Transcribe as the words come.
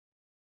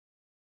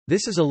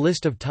This is a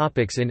list of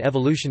topics in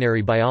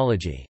evolutionary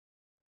biology.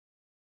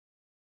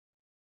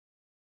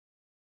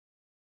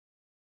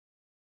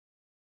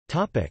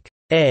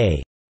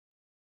 A.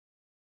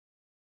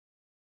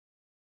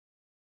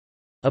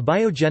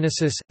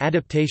 Abiogenesis,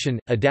 adaptation,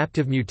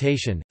 adaptive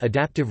mutation,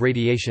 adaptive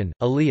radiation,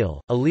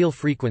 allele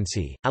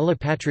frequency,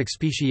 allopatric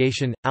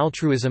speciation,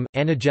 altruism,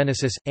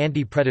 anagenesis,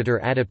 anti-predator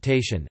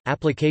adaptation,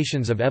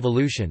 applications of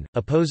evolution,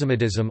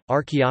 aposematism,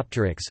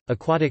 archaeopteryx,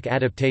 aquatic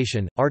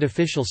adaptation,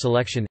 artificial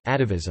selection,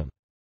 atavism.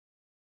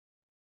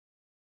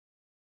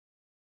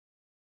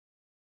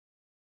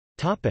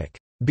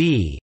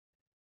 B.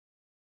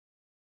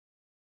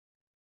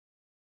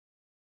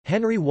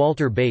 Henry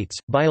Walter Bates,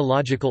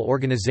 Biological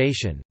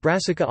Organization,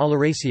 Brassica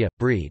oleracea,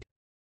 breed.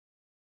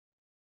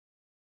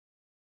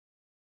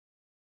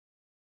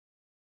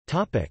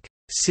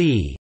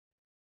 C.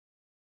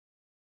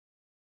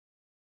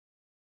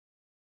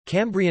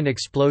 Cambrian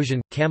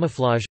explosion,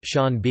 camouflage,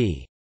 Sean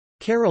B.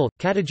 Carroll,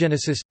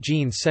 Catagenesis,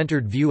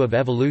 Gene-Centered View of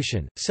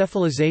Evolution,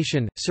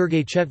 Cephalization,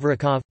 Sergei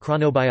Chetverikov,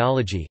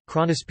 Chronobiology,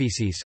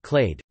 Chronospecies,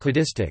 Clade,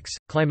 Cladistics,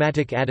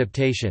 Climatic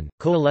Adaptation,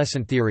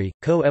 Coalescent Theory,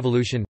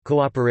 Co-evolution,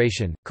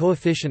 Cooperation,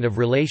 Coefficient of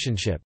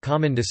Relationship,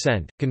 Common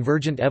Descent,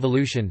 Convergent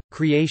Evolution,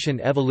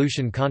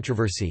 Creation-Evolution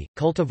Controversy,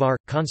 Cultivar,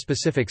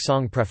 Conspecific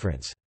Song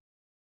Preference.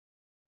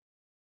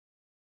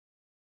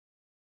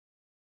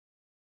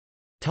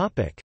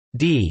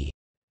 D.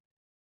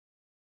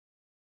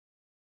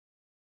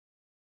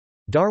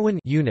 Darwin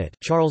unit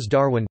Charles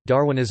Darwin,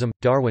 Darwinism,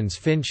 Darwin's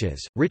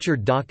finches,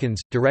 Richard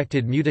Dawkins,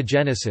 Directed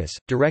Mutagenesis,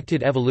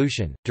 Directed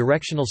Evolution,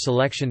 Directional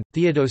Selection,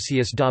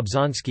 Theodosius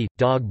Dobzhansky,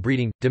 Dog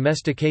Breeding,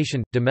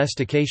 Domestication,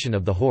 Domestication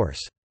of the horse.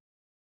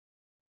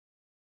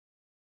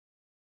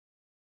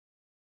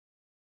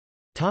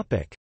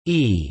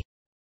 E.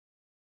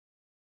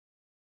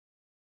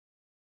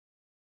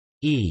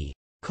 E.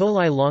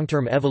 Coli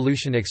long-term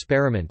evolution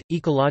experiment,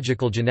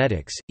 ecological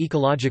genetics,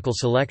 ecological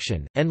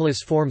selection,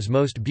 endless forms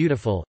most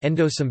beautiful,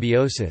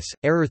 endosymbiosis,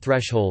 error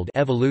threshold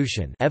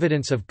evolution,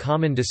 evidence of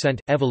common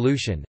descent,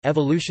 evolution,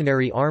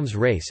 evolutionary arms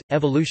race,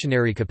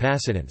 evolutionary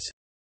capacitance.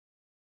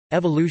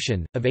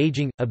 Evolution, of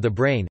aging, of the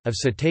brain, of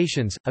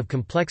cetaceans, of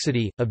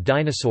complexity, of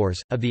dinosaurs,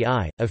 of the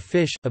eye, of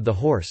fish, of the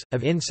horse,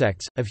 of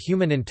insects, of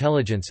human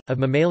intelligence, of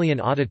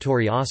mammalian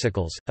auditory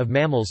ossicles, of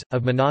mammals,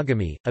 of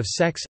monogamy, of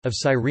sex, of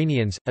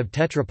sirenians, of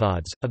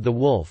tetrapods, of the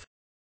wolf.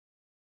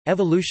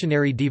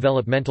 Evolutionary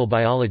developmental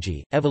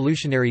biology,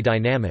 evolutionary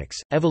dynamics,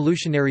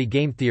 evolutionary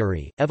game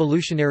theory,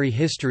 evolutionary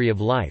history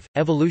of life,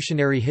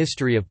 evolutionary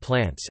history of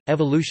plants,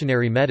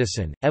 evolutionary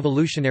medicine,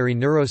 evolutionary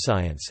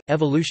neuroscience,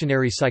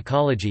 evolutionary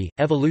psychology,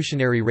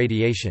 evolutionary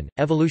radiation,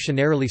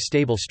 evolutionarily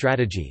stable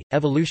strategy,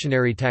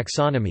 evolutionary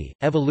taxonomy,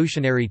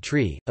 evolutionary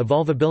tree,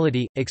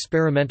 evolvability,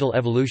 experimental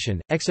evolution,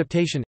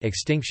 acceptation,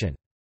 extinction.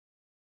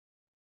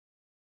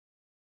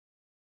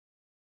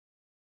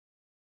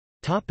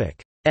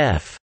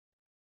 F.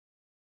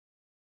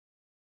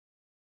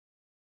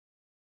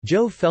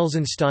 Joe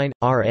Felsenstein,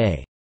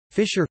 R.A.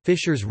 Fisher,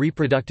 Fisher's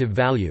Reproductive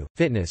Value,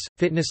 Fitness,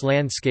 Fitness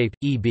Landscape,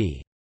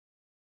 E.B.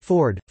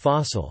 Ford,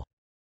 Fossil.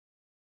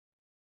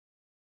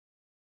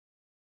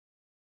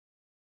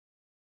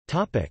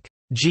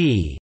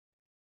 G.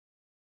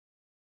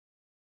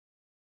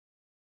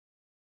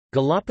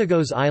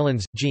 Galapagos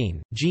Islands,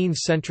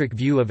 gene-centric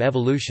view of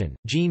evolution,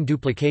 gene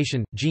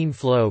duplication, gene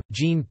flow,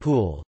 gene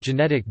pool,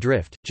 genetic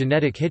drift,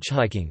 genetic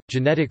hitchhiking,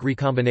 genetic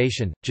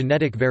recombination,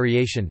 genetic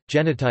variation,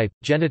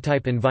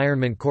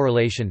 genotype-environment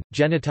correlation,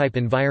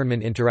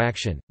 genotype-environment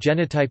interaction,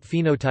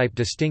 genotype-phenotype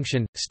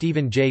distinction,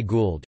 Stephen Jay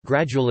Gould,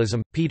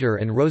 Gradualism, Peter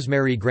and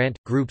Rosemary Grant,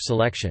 Group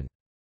Selection.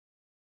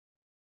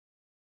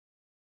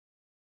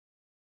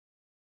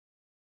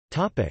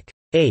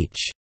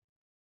 H.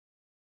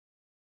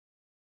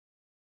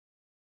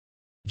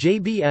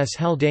 J.B.S.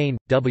 Haldane,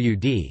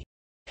 W.D.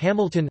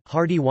 Hamilton,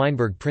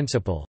 Hardy-Weinberg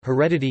Principle,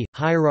 Heredity,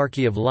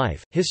 Hierarchy of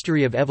Life,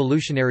 History of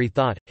Evolutionary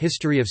Thought,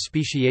 History of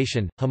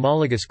Speciation,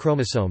 Homologous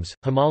Chromosomes,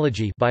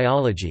 Homology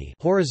Biology,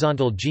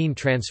 Horizontal Gene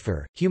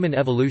Transfer, Human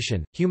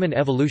Evolution, Human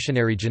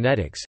Evolutionary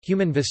Genetics,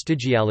 Human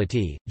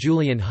Vestigiality,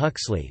 Julian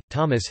Huxley,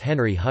 Thomas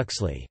Henry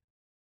Huxley.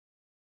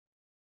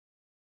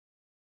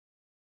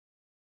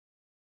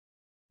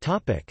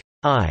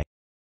 I.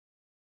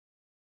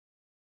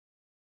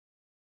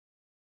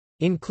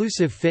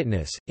 Inclusive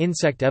fitness,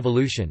 insect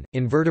evolution,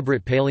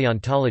 invertebrate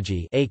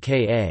paleontology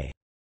aka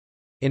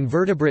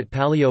invertebrate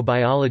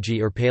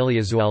paleobiology or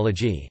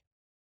paleozoology.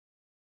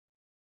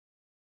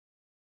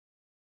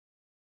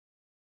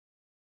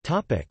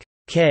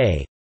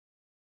 K.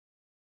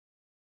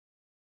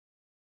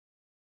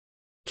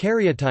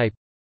 Karyotype,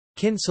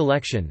 kin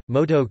selection,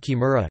 moto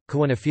kimura,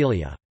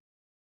 coenophilia.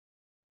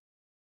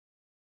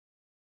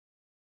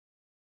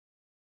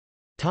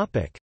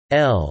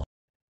 L.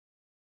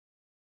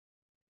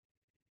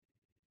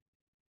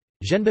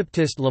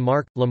 Jean-Baptiste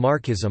Lamarck,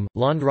 Lamarckism,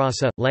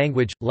 Landrace,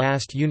 language,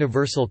 last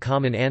universal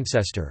common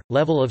ancestor,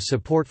 level of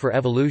support for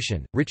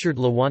evolution, Richard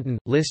Lewontin,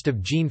 list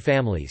of gene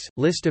families,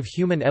 list of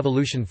human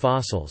evolution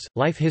fossils,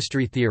 life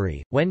history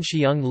theory,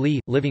 Wen-Xiong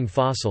Li, living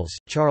fossils,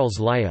 Charles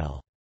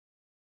Lyell.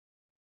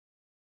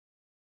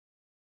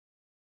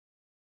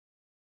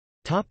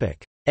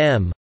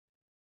 M.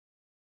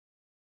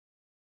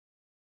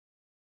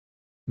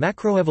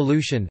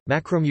 Macroevolution,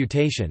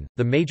 macromutation,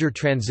 the major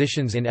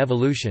transitions in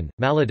evolution,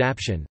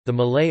 maladaptation, the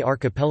Malay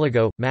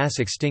archipelago, mass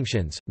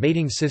extinctions,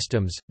 mating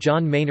systems,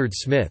 John Maynard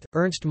Smith,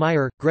 Ernst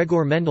Mayr,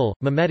 Gregor Mendel,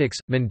 memetics,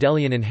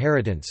 Mendelian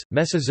inheritance,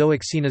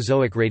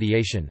 Mesozoic-Cenozoic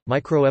radiation,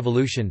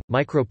 microevolution,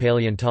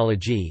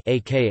 micropaleontology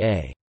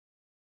aka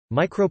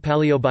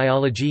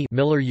micropaleobiology,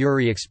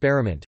 Miller-Urey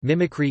experiment,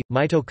 mimicry,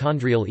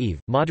 mitochondrial Eve,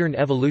 modern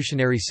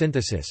evolutionary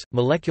synthesis,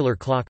 molecular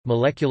clock,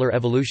 molecular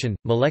evolution,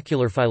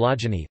 molecular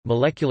phylogeny,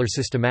 molecular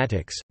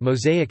systematics,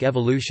 mosaic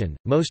evolution,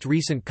 most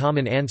recent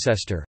common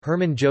ancestor,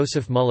 Hermann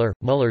Joseph Muller,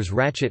 Muller's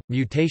ratchet,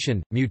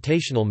 mutation,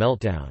 mutational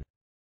meltdown.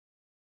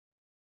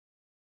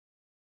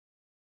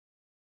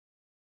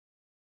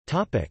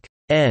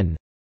 N.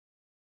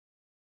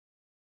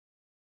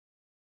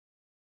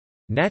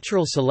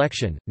 Natural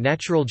selection,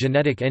 natural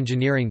genetic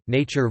engineering,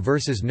 nature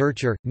versus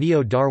nurture,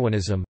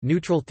 neo-Darwinism,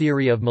 neutral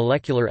theory of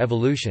molecular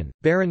evolution,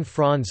 Baron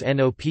Franz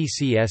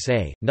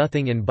Nopcsa,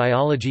 nothing in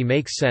biology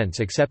makes sense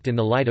except in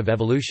the light of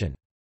evolution.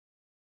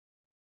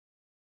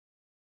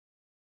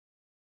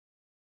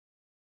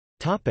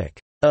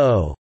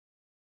 O.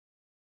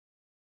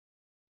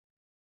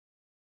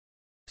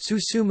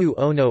 Susumu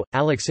Ono,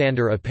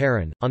 Alexander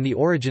Aparin, On the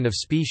Origin of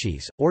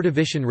Species,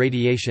 Ordovician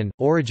Radiation,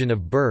 Origin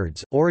of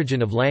Birds,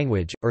 Origin of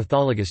Language,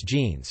 Orthologous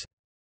Genes.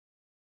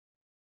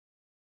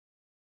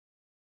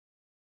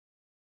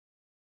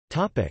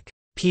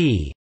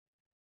 P.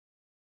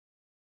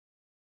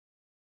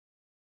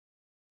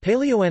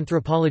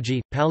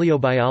 Paleoanthropology,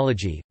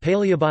 paleobiology,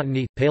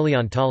 paleobotany,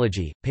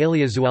 paleontology,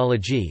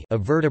 paleozoology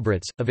of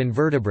vertebrates, of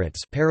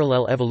invertebrates,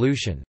 parallel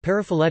evolution,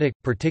 paraphyletic,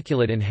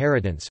 particulate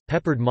inheritance,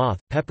 peppered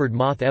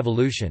moth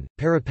evolution,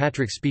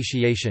 parapatric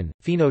speciation,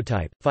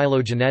 phenotype,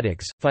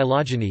 phylogenetics,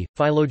 phylogeny,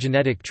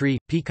 phylogenetic tree,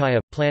 Pikaia,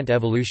 plant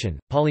evolution,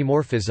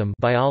 polymorphism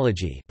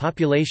biology,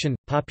 population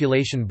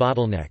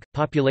bottleneck,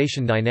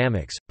 population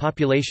dynamics,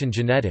 population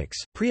genetics,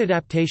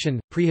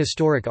 preadaptation,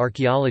 prehistoric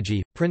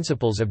archaeology,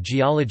 principles of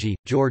geology,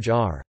 George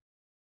R.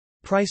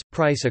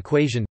 Price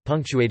equation,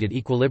 punctuated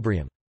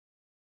equilibrium.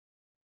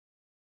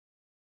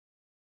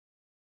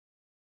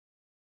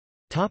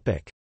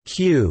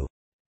 Q.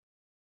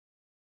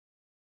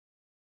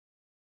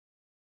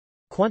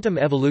 Quantum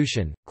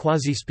evolution,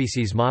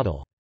 quasi-species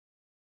model.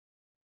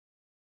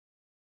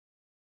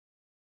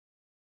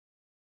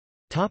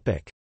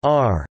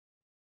 R.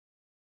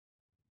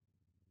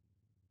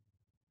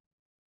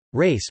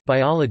 Race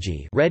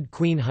biology, Red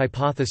Queen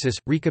hypothesis,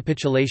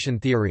 recapitulation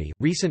theory,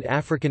 recent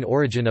African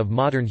origin of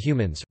modern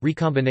humans,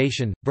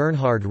 recombination,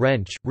 Bernhard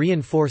Rensch,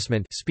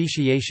 reinforcement,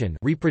 speciation,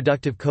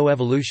 reproductive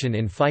coevolution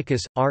in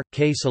ficus,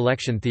 R.K.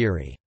 selection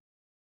theory.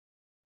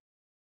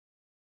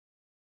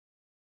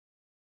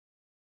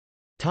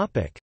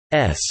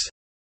 S.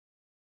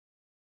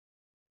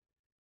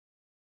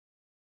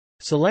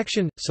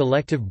 Selection,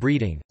 selective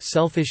breeding,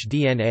 selfish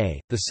DNA,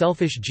 the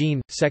selfish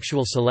gene,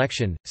 sexual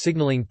selection,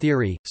 signaling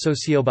theory,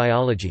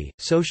 sociobiology,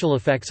 social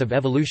effects of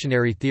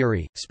evolutionary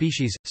theory,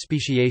 species,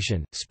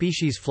 speciation,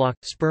 species flock,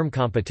 sperm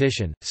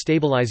competition,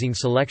 stabilizing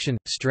selection,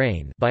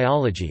 strain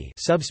biology,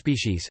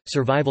 subspecies,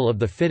 survival of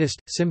the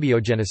fittest,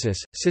 symbiogenesis,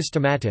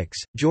 systematics,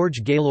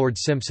 George Gaylord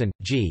Simpson,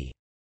 G.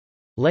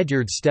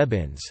 Ledyard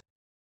Stebbins.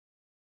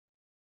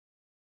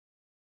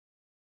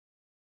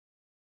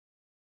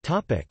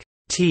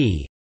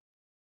 T.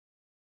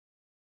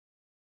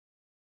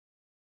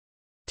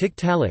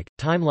 Tiktaalik,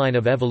 timeline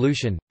of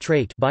evolution,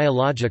 trait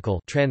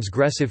biological,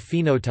 transgressive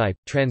phenotype,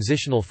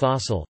 transitional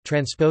fossil,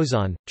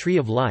 transposon, tree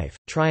of life,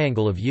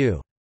 triangle of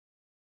U.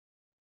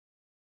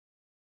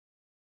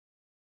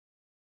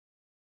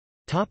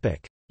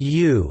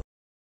 U.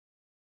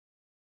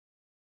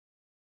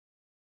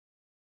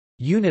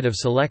 Unit of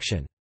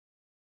selection.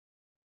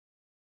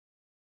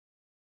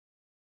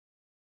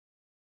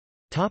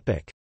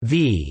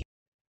 V.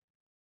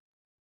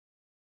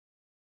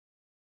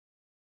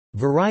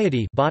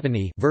 Variety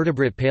botany,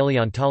 vertebrate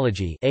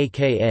paleontology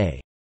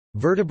aka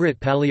vertebrate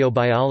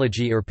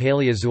paleobiology or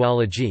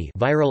paleozoology,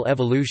 viral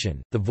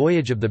evolution, the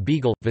voyage of the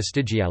beagle,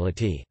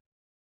 vestigiality.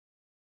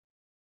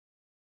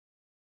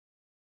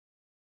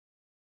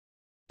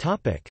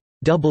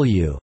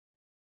 W.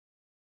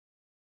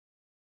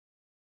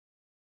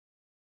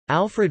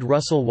 Alfred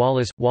Russel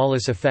Wallace,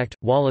 Wallace effect,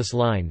 Wallace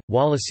line,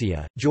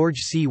 Wallacea, George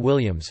C.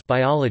 Williams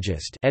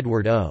biologist,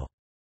 Edward O.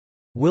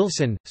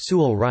 Wilson,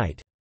 Sewell Wright.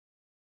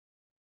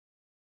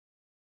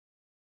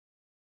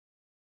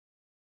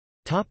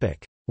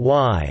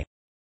 Y.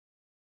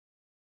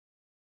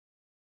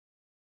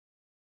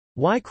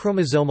 Y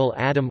chromosomal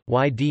atom,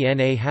 Y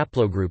DNA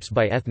haplogroups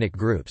by ethnic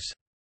groups.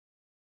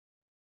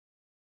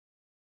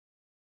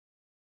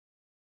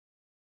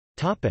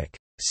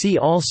 See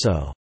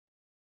also: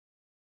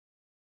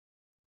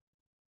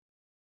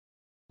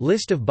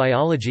 List of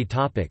biology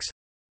topics,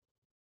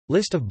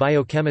 List of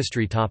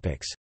biochemistry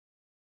topics.